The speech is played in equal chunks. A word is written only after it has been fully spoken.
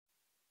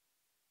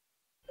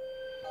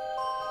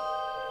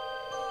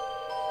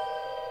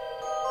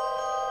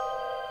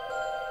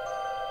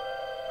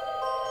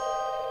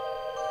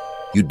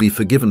You'd be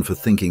forgiven for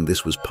thinking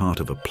this was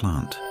part of a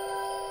plant.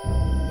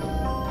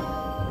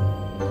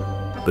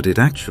 But it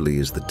actually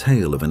is the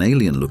tail of an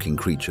alien-looking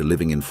creature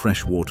living in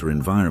freshwater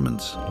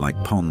environments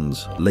like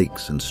ponds,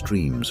 lakes, and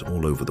streams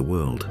all over the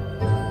world.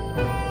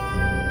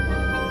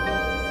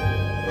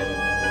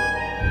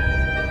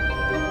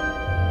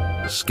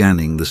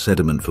 Scanning the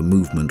sediment for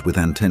movement with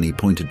antennae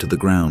pointed to the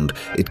ground,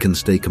 it can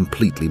stay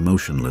completely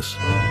motionless.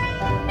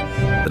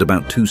 At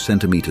about 2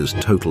 centimeters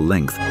total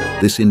length,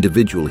 this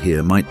individual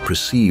here might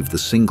perceive the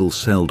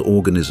single-celled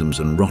organisms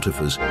and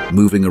rotifers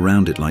moving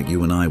around it like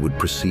you and I would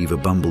perceive a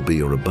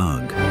bumblebee or a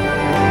bug.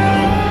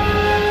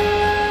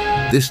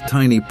 This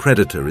tiny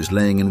predator is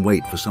laying in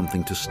wait for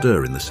something to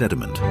stir in the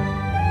sediment.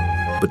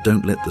 But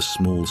don't let the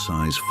small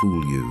size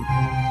fool you.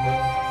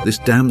 This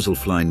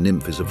damselfly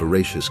nymph is a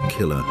voracious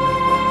killer,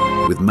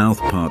 with mouth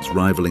parts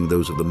rivaling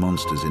those of the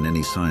monsters in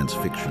any science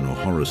fiction or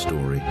horror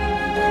story.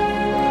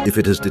 If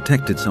it has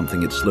detected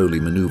something, it slowly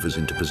maneuvers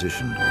into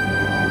position.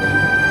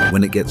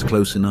 When it gets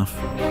close enough,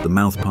 the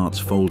mouth parts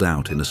fold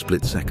out in a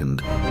split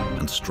second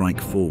and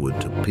strike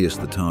forward to pierce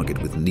the target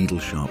with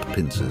needle-sharp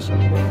pincers.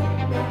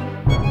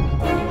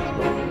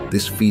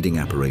 This feeding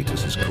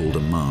apparatus is called a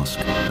mask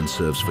and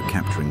serves for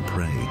capturing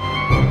prey.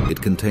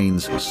 It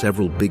contains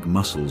several big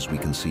muscles we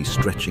can see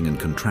stretching and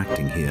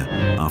contracting here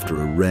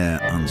after a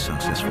rare,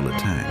 unsuccessful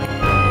attack.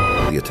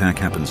 The attack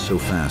happens so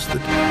fast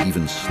that,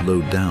 even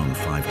slowed down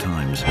 5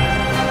 times,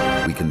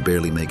 we can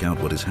barely make out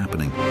what is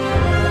happening.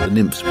 The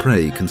nymph's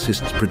prey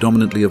consists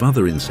predominantly of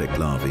other insect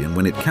larvae, and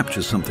when it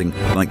captures something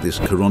like this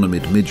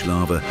chironomid midge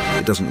larva,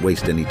 it doesn't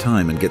waste any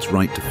time and gets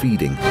right to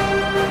feeding.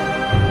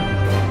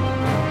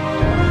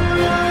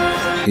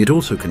 It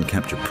also can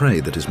capture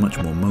prey that is much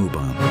more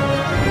mobile,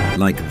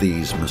 like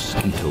these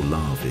mosquito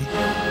larvae.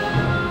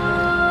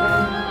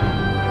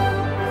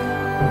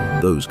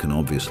 Those can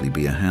obviously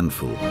be a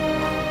handful.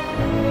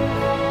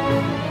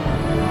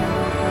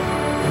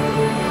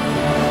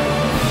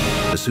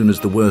 As soon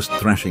as the worst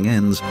thrashing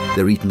ends,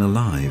 they're eaten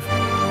alive.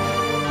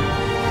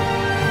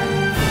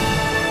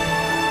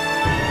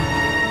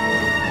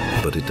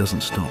 But it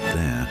doesn't stop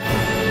there.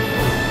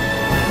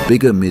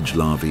 Bigger midge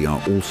larvae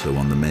are also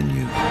on the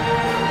menu.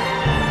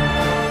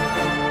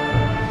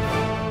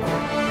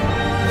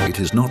 It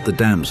is not the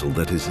damsel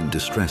that is in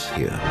distress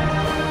here.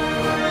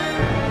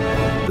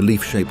 The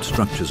leaf-shaped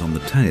structures on the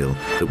tail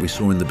that we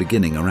saw in the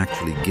beginning are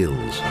actually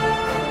gills.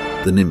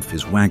 The nymph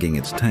is wagging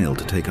its tail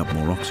to take up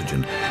more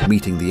oxygen,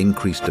 meeting the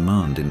increased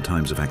demand in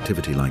times of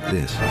activity like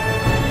this.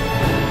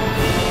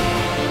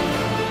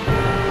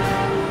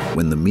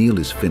 When the meal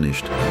is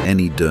finished,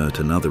 any dirt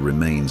and other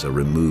remains are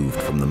removed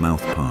from the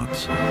mouth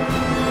parts.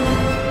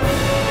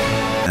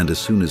 And as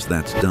soon as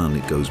that's done,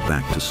 it goes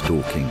back to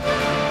stalking.